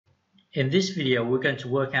In this video, we're going to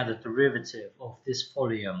work out the derivative of this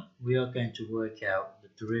folium. We are going to work out the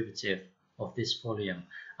derivative of this folium.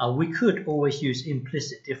 We could always use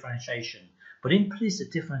implicit differentiation, but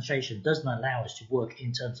implicit differentiation doesn't allow us to work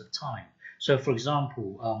in terms of time. So for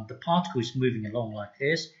example, the particle is moving along like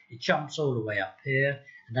this, it jumps all the way up here,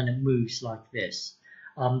 and then it moves like this.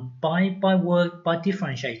 By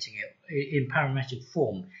differentiating it in parametric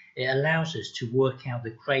form, it allows us to work out the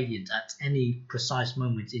gradient at any precise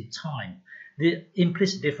moment in time. The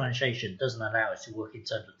implicit differentiation doesn't allow us to work in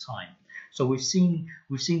terms of time. So we've seen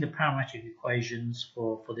the parametric equations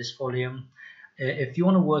for this folium. If you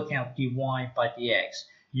want to work out dy by dx,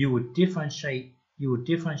 you would differentiate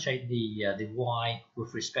the y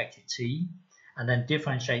with respect to t, and then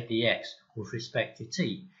differentiate the x with respect to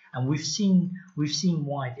t. And we've seen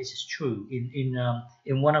why this is true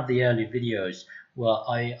in one of the early videos where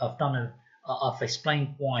I've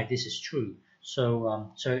explained why this is true.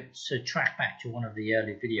 So track back to one of the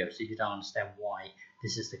early videos if you don't understand why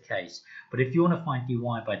this is the case. But if you want to find dy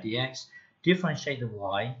by dx, differentiate the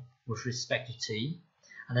y with respect to t,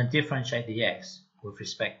 and then differentiate the x with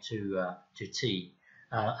respect to t,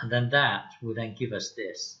 and then that will then give us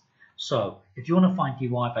this. So if you want to find dy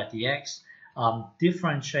by dx,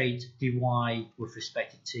 differentiate dy with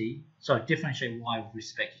respect to t, so differentiate y with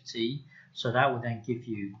respect to t, so that will then give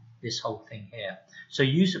you this whole thing here. So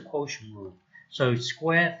use the quotient rule. So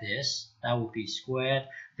square this, that will be squared,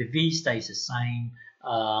 the v stays the same,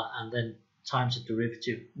 and then times the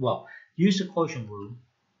derivative. Well, use the quotient rule,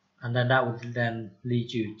 and then that would then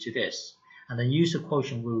lead you to this. And then use the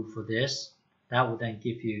quotient rule for this, that will then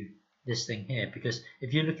give you this thing here. Because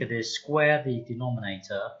if you look at this, square the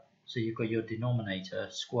denominator, so you've got your denominator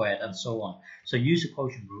squared and so on. So use the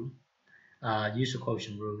quotient rule.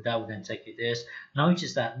 That will then take you this.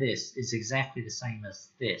 Notice that this is exactly the same as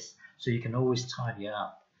this, so you can always tidy it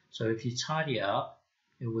up. So if you tidy it up,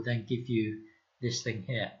 it will then give you this thing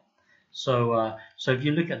here. So if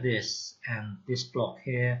you look at this and this block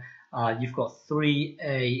here, you've got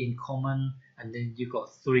 3a in common, and then you've got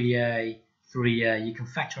 3a. You can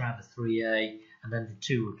factor out the 3a, and then the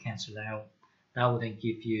 2 will cancel out. That will then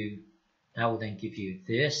give you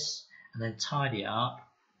this, and then tidy it up.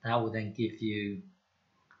 That will then give you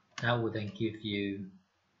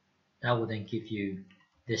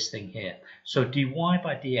this thing here. So dy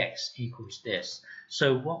by dx equals this.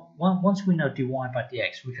 So once we know dy by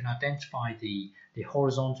dx, we can identify the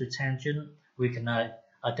horizontal tangent. We can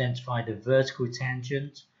identify the vertical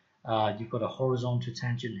tangent. You've got a horizontal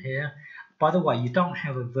tangent here. By the way, you don't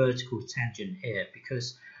have a vertical tangent here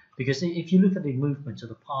because if you look at the movement of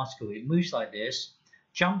the particle, it moves like this,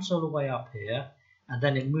 jumps all the way up here, and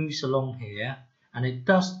then it moves along here, and it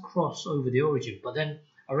does cross over the origin, but then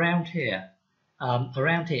around here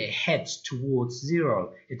it heads towards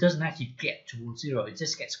zero. It doesn't actually get towards zero. It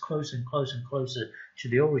just gets closer and closer and closer to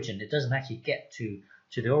the origin. It doesn't actually get to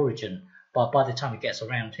the origin, but by the time it gets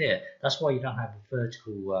around here, that's why you don't have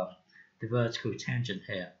the vertical tangent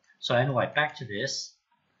here. So anyway, back to this.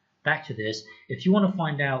 If you want to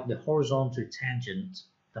find out the horizontal tangent,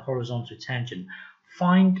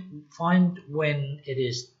 find when it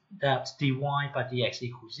is that dy by dx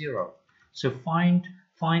equals 0. So find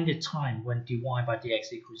the time when dy by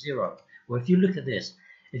dx equals 0. Well, if you look at this,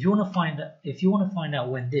 if you want to find out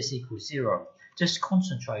when this equals 0, just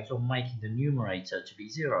concentrate on making the numerator to be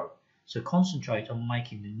 0. So concentrate on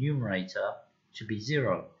making the numerator to be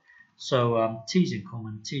 0. So t's in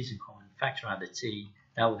common, factor out the t,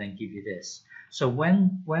 that will then give you this. So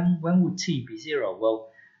when would t be 0? Well,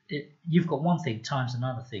 you've got one thing times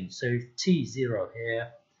another thing. So if t is 0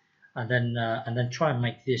 here, and then try and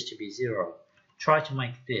make this to be 0. Try to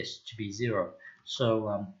make this to be 0.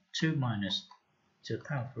 So 2 minus 2 to the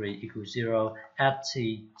power 3 equals 0. Add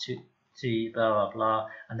t to t, blah blah blah,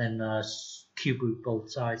 and then cube root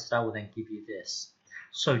both sides. That will then give you this.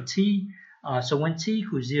 So so when t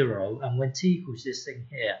equals 0 and when t equals this thing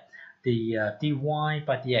here, the dy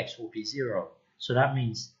by dx will be 0. So that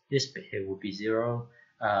means this bit here will be 0.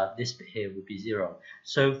 This bit here will be 0.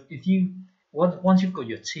 So if you once you've got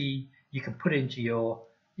your t, you can put it into your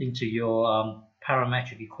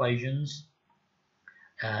parametric equations,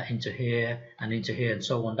 into here and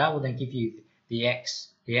so on. That will then give you the x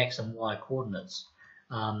and y coordinates.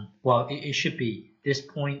 Well, it should be this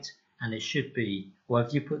point, and it should be, well,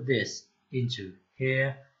 if you put this into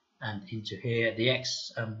here and into here, the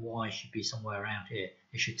x and y should be somewhere around here.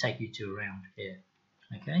 It should take you to around here.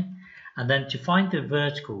 Okay, and then to find the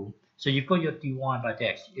vertical, so you've got your dy by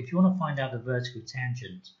dx. If you want to find out the vertical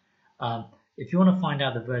tangent,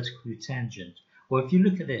 well, if you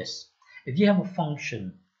look at this, if you have a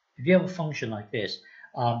function like this,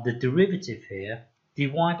 the derivative here, dy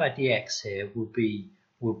by dx here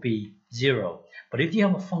will be 0. But if you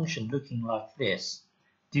have a function looking like this,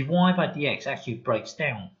 dy by dx actually breaks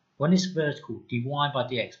down. When it's vertical, dy by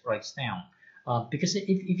dx breaks down. Because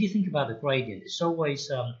if you think about the gradient, it's always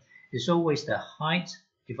the height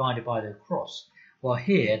divided by the cross. Well,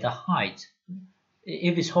 here the height,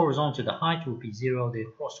 if it's horizontal, the height will be 0. The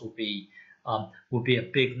cross will be a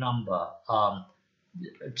big number.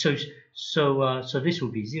 So this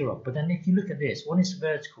will be 0. But then if you look at this, when it's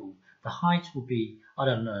vertical, the height will be, I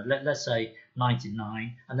don't know, let's say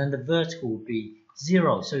 99, and then the vertical will be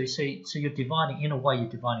 0. So you're dividing, in a way, you're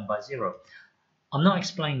dividing by 0. I'm not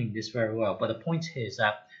explaining this very well, but the point here is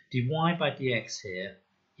that dy by dx here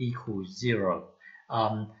equals 0.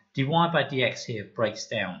 Dy by dx here breaks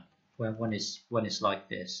down when it's like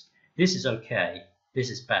this. This is okay. This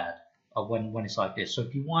is bad when it's like this. So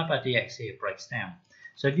dy by dx here breaks down.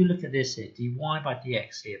 So if you look at this here, dy by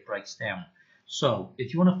dx here breaks down. So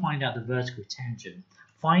if you want to find out the vertical tangent,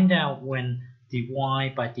 find out when dy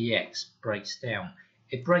by dx breaks down.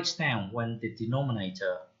 It breaks down when the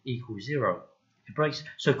denominator equals 0. It breaks.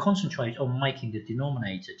 So concentrate on making the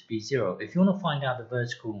denominator to be 0. If you want to find out the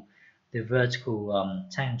vertical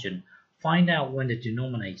tangent, find out when the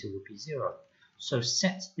denominator will be 0. So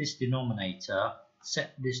set this denominator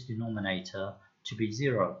to be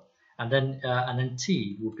 0, and then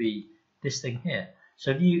t will be this thing here.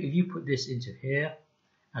 So if you put this into here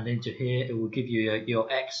and into here, it will give you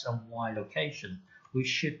your x and y location, which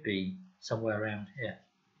should be somewhere around here.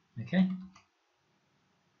 Okay.